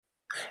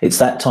It's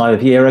that time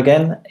of year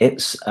again.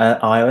 It's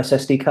iOS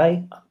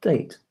SDK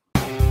update.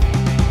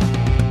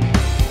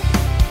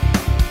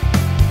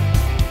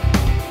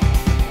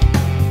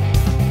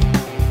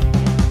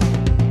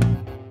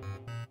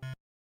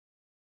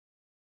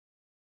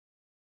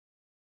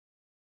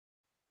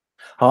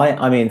 Hi,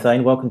 I'm Ian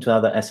Thane. Welcome to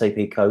another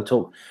SAP Code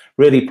Talk.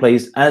 Really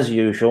pleased, as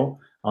usual,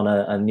 on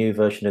a new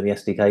version of the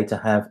SDK to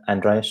have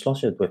Andreas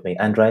Schlosser with me.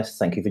 Andreas,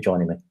 thank you for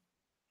joining me.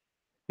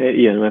 Hey,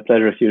 Ian, my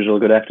pleasure as usual.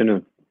 Good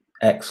afternoon.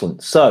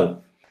 Excellent.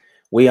 So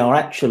we are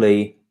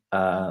actually,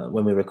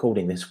 when we're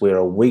recording this, we're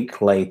a week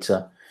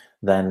later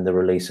than the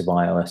release of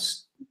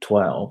iOS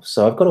 12.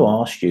 So I've got to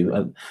ask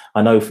you,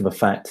 I know from the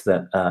fact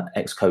that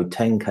Xcode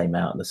 10 came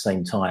out at the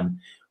same time,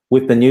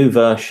 with the new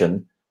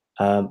version,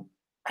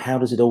 how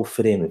does it all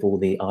fit in with all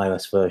the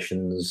iOS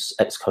versions,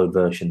 Xcode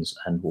versions,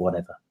 and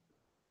whatever?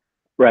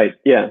 Right.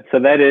 Yeah. So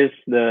that is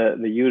the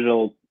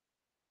usual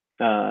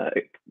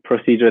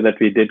procedure that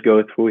we did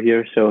go through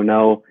here. So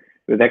now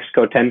with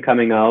Xcode 10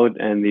 coming out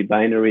and the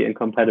binary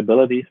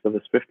incompatibilities for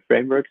the Swift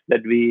frameworks that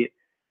we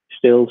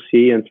still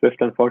see in Swift,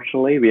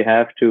 unfortunately, we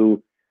have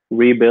to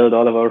rebuild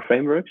all of our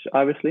frameworks,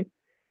 obviously.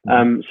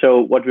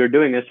 So what we're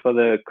doing is for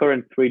the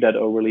current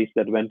 3.0 release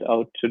that went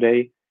out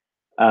today,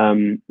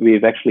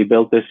 we've actually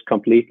built this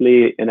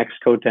completely in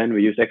Xcode 10.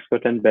 We use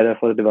Xcode 10 beta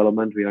for the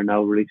development. We are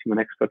now releasing on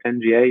Xcode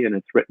 10 GA, and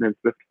it's written in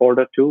Swift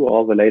 4.2,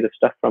 all the latest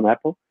stuff from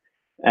Apple.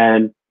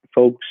 And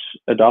folks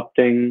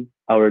adopting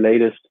our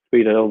latest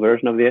 3.0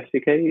 version of the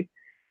SDK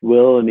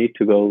will need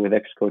to go with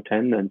Xcode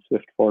 10 and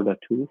Swift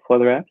 4.2 for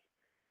their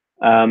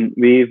apps.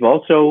 We've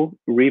also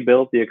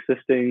rebuilt the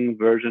existing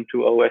version 2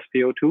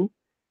 OSPO2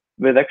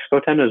 with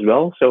Xcode 10 as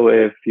well. So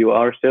if you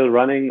are still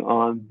running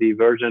on the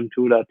version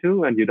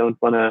 2.2 and you don't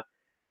want to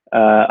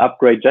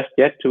upgrade just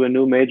yet to a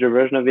new major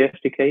version of the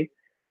SDK,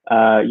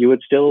 you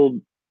would still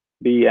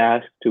be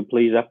asked to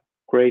please upgrade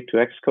to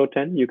Xcode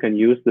 10. You can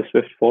use the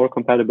Swift 4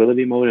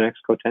 compatibility mode in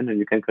Xcode 10, and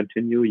you can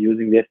continue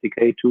using the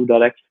SDK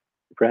 2.x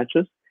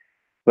branches.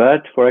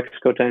 But for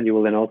Xcode 10, you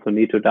will then also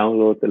need to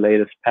download the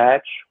latest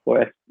patch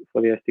for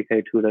the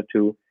SDK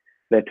 2.2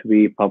 that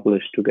we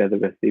published together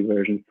with the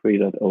version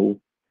 3.0,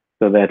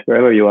 so that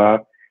wherever you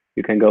are,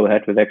 you can go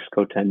ahead with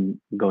Xcode 10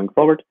 going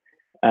forward.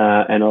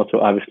 And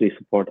also obviously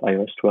support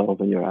iOS 12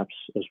 in your apps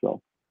as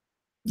well.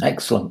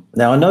 Excellent.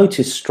 Now I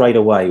noticed straight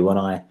away when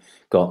I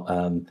got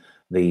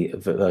the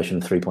version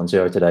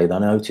 3.0 today, that I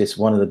noticed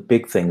one of the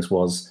big things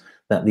was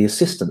that the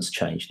assistants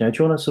changed. Now, do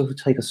you want to sort of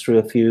take us through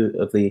a few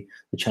of the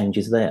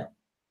changes there?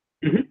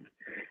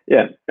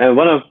 Yeah,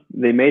 one of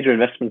the major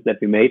investments that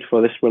we made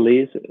for this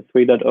release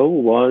 3.0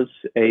 was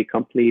a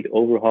complete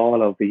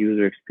overhaul of the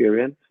user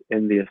experience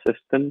in the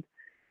assistant.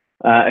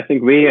 I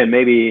think we, and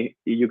maybe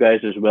you guys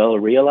as well,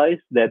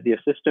 realized that the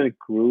assistant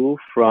grew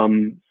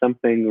from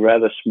something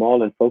rather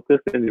small and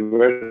focused in the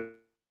version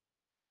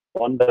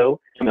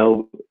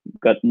 1.0.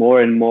 Got more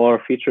and more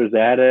features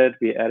added.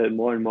 We added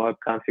more and more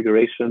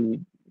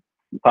configuration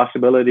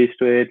possibilities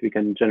to it. We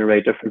can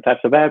generate different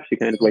types of apps. You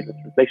can integrate with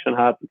Translation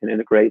Hub. You can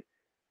integrate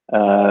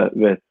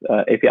with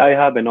API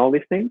Hub and all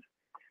these things.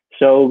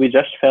 So we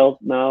just felt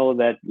now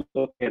that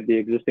looking at the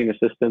existing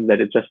assistant, that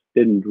it just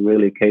didn't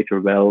really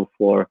cater well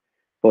for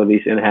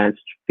these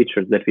enhanced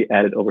features that we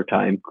added over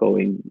time,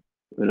 going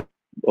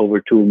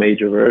over 2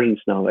 major versions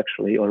now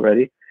actually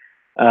already.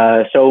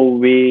 So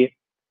we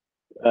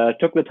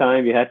took the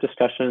time, we had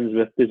discussions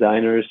with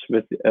designers,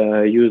 with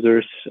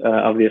users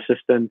of the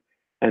assistant,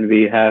 and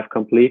we have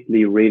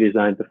completely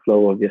redesigned the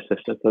flow of the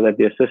assistant so that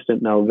the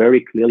assistant now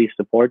very clearly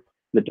supports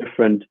the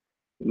different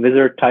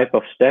wizard type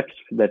of steps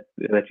that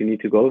you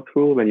need to go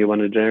through when you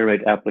want to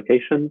generate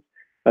applications.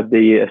 But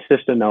the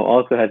assistant now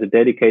also has a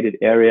dedicated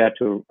area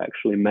to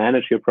actually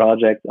manage your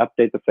project,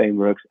 update the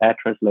frameworks, add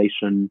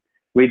translation,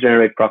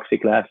 regenerate proxy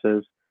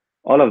classes,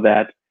 all of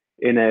that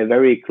in a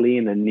very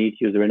clean and neat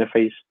user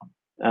interface.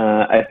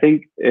 I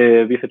think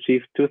we've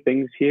achieved 2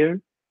 things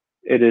here.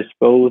 It is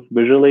both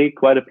visually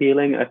quite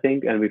appealing, I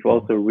think, and we've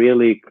also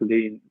really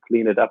cleaned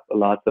it up a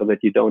lot so that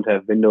you don't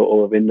have window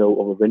over window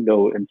over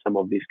window in some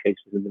of these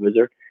cases in the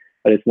wizard.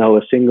 But it's now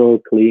a single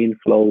clean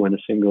flow and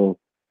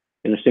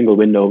in a single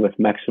window with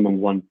maximum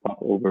 1 pop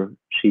over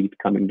sheet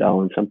coming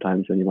down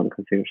sometimes when you want to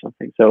configure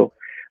something. So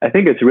I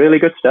think it's really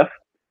good stuff.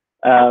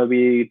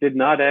 We did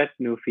not add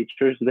new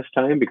features this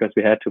time because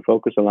we had to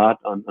focus a lot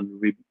on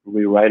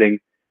rewriting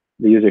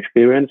the user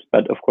experience.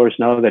 But of course,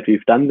 now that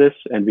we've done this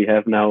and we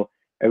have now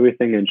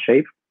everything in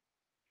shape,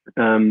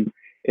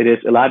 it is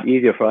a lot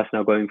easier for us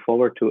now going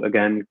forward to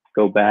again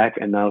go back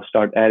and now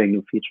start adding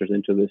new features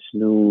into this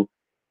new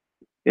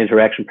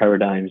interaction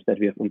paradigms that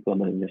we have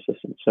implemented in the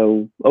system.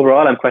 So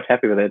overall, I'm quite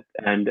happy with it.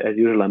 And as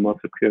usual, I'm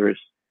also curious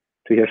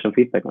to hear some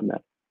feedback on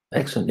that.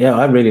 Excellent. Yeah,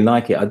 I really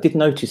like it. I did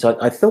notice,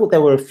 I thought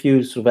there were a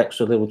few sort of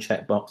extra little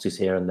check boxes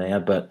here and there,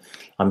 but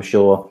I'm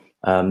sure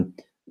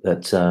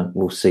that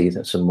we'll see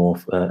that some more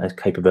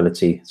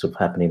capability sort of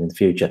happening in the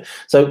future.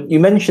 So you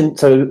mentioned,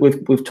 so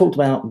we've talked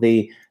about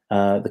the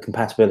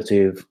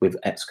compatibility with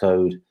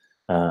Xcode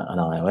and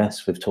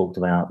iOS. We've talked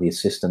about the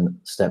assistant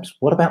steps.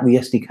 What about the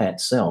SDK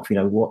itself? You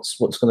know, what's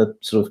going to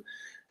sort of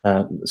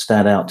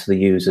stand out to the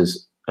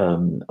users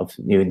of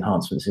new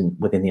enhancements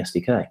within the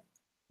SDK?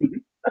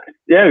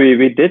 Yeah,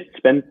 we did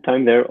spend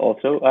time there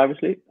also,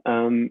 obviously.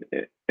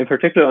 In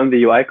particular on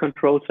the UI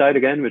control side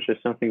again, which is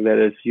something that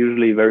is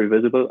usually very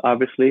visible,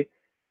 obviously.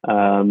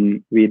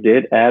 We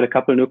did add a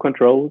couple new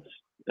controls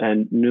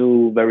and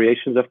new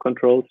variations of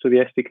controls to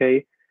the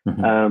SDK.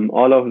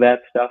 All of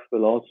that stuff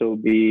will also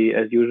be,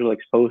 as usual,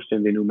 exposed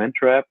in the new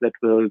Mentor app that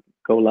will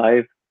go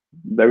live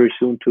very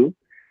soon too.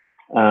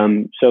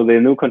 So the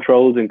new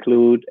controls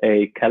include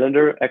a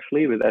calendar,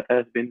 actually, that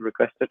has been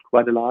requested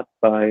quite a lot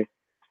by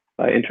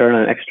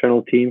internal and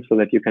external teams, so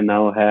that you can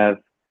now have,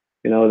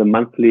 the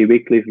monthly,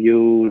 weekly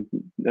view,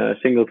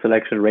 single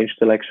selection, range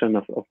selection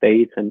of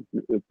dates, and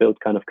build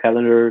kind of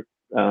calendar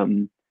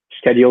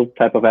scheduled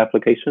type of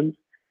applications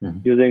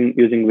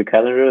using the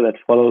calendar that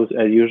follows,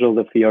 as usual,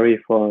 the theory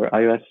for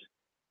iOS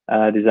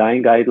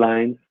design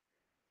guidelines.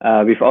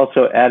 We've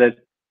also added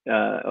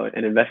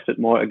and invested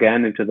more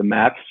again into the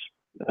maps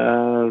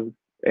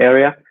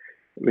area.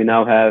 We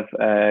now have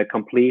a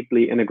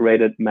completely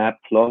integrated map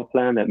floor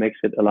plan that makes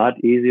it a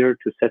lot easier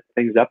to set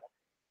things up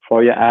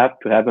for your app,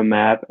 to have a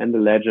map and the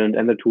legend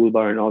and the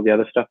toolbar and all the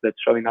other stuff that's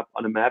showing up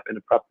on a map in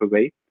a proper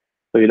way.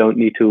 So you don't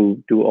need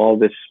to do all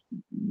this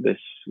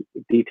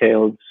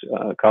details,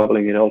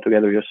 cobbling it all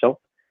together yourself.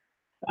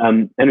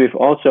 And we've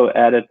also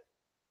added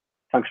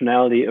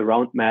functionality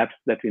around maps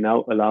that we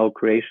now allow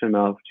creation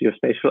of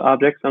geospatial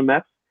objects on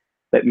maps.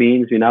 That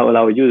means we now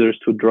allow users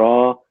to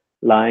draw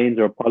lines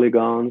or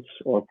polygons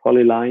or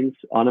polylines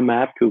on a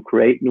map to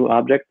create new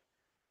objects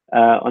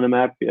on a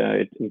map.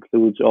 It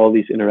includes all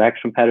these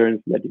interaction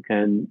patterns that you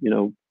can,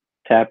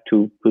 tap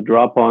to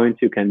draw points.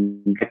 You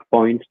can drag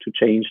points to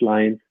change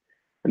lines,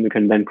 and you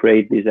can then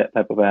create these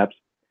type of apps.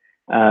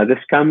 This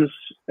comes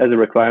as a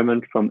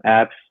requirement from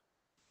apps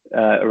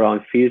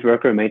around field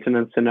worker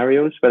maintenance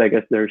scenarios, but I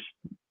guess there's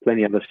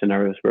plenty of other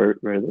scenarios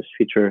where this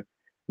feature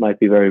might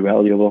be very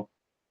valuable.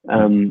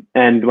 And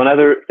one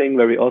other thing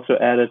where we also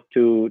added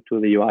to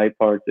the UI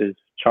part is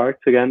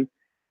charts again.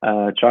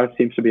 Charts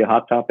seems to be a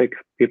hot topic.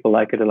 People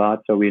like it a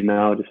lot, so we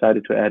now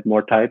decided to add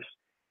more types.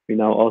 We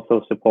now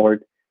also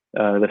support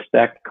the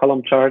stacked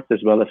column charts as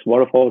well as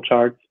waterfall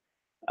charts.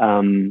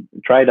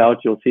 Try it out.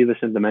 You'll see this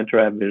in the Mentor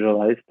app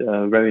visualized.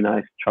 Very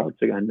nice charts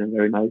again, and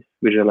very nice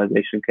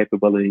visualization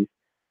capabilities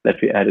that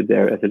we added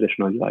there as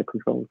additional UI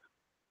controls.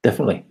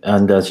 Definitely.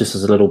 And just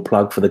as a little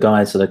plug for the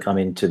guys that are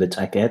coming to the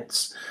Tech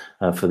Eds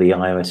for the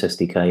iOS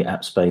SDK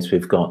app space,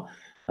 we've got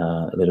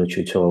a little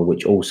tutorial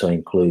which also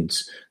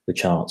includes the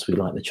charts. We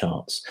like the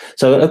charts.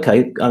 So,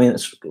 okay, I mean,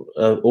 it's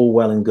all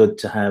well and good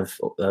to have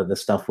the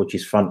stuff which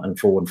is front and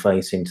forward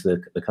facing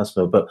to the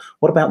customer, but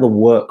what about the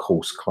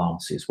workhorse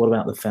classes? What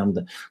about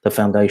the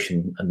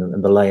foundation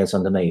and the layers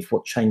underneath?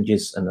 What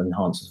changes and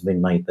enhancements have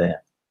been made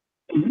there?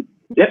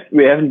 Yep,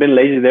 we haven't been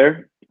lazy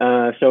there.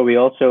 So we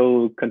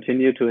also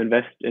continue to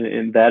invest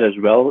in that as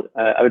well.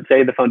 I would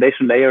say the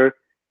foundation layer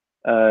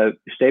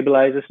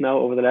stabilizes now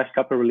over the last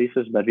couple of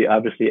releases, but we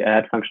obviously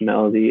add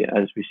functionality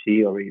as we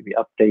see, or we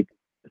update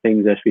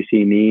things as we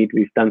see need.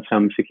 We've done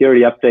some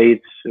security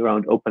updates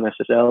around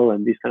OpenSSL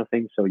and these kind of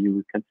things, so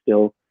you're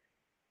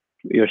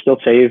still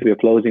safe. We're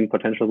closing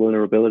potential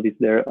vulnerabilities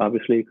there,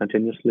 obviously,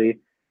 continuously.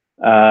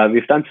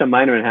 We've done some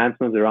minor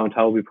enhancements around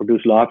how we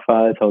produce log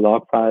files, how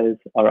log files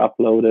are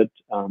uploaded.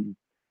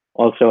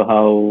 Also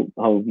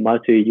how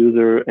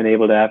multi-user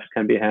enabled apps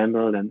can be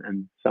handled,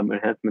 and some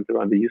enhancements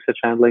around the usage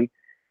handling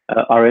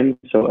are in.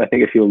 So I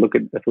think if you look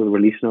at the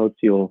release notes,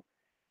 you'll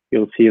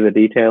see the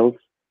details.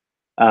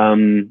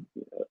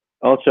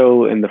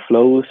 Also in the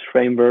flows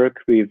framework,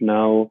 we've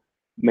now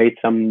made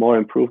some more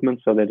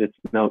improvements so that it's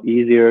now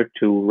easier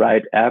to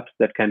write apps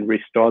that can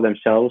restore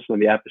themselves when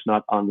the app is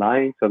not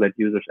online, so that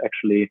users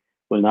actually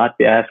will not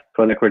be asked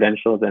for their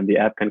credentials and the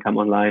app can come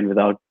online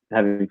without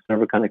having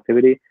server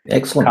connectivity.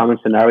 Excellent. Common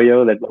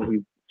scenario that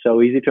wasn't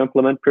so easy to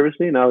implement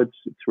previously. Now it's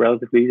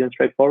relatively easy and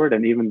straightforward,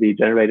 and even the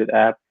generated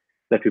app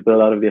that we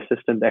build out of the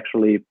assistant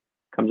actually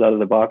comes out of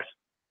the box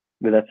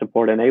with that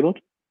support enabled.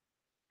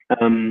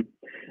 And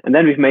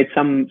then we've made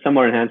some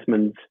more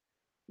enhancements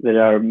that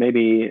are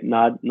maybe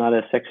not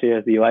as sexy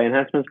as the UI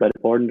enhancements, but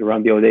important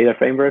around the OData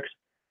frameworks.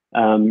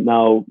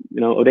 Now,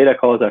 OData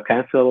calls are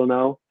cancelable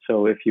now.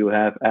 So if you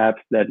have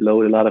apps that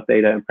load a lot of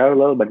data in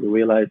parallel, but you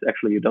realize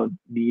actually you don't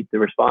need the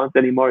response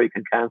anymore, you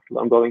can cancel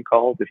ongoing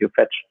calls if you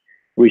fetch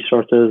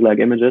resources like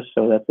images.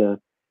 So that's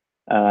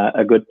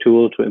a good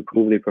tool to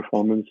improve the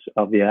performance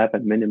of the app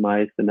and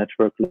minimize the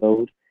network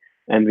load.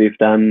 And we've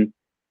done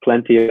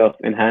plenty of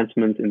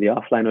enhancements in the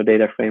offline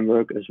OData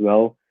framework as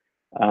well,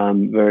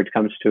 where it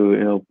comes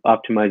to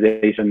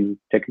optimization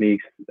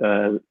techniques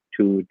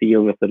to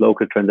deal with the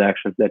local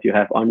transactions that you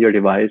have on your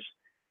device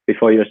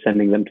before you're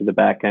sending them to the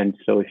backend.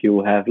 So if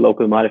you have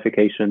local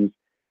modifications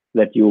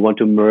that you want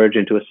to merge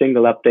into a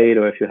single update,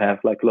 or if you have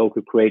like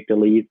local create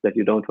deletes that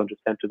you don't want to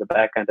send to the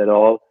backend at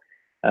all,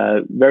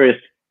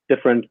 various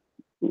different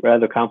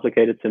rather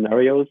complicated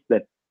scenarios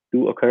that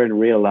do occur in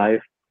real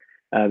life.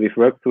 We've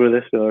worked through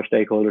this with our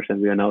stakeholders,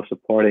 and we are now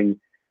supporting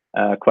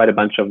quite a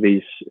bunch of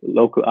these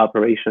local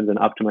operations and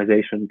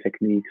optimization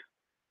techniques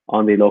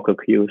on the local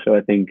queue. So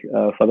I think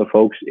for the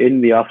folks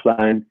in the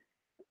offline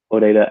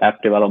OData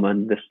app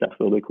development, this stuff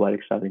will be quite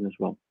exciting as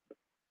well.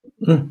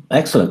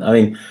 Excellent. I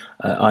mean,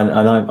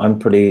 I'm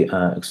pretty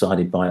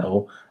excited by it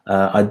all.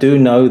 I do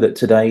know that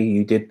today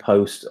you did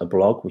post a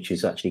blog, which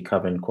is actually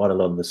covering quite a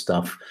lot of the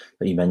stuff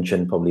that you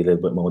mentioned, probably a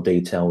little bit more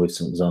detail with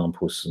some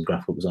examples, some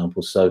graphical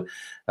examples. So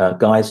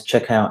guys,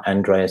 check out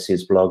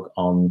Andreas's blog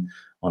on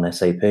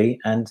SAP.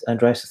 And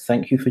Andreas,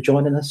 thank you for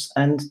joining us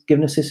and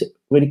giving us this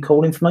really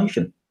cool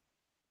information.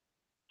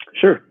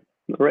 Sure.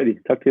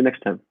 Alrighty. Talk to you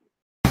next time.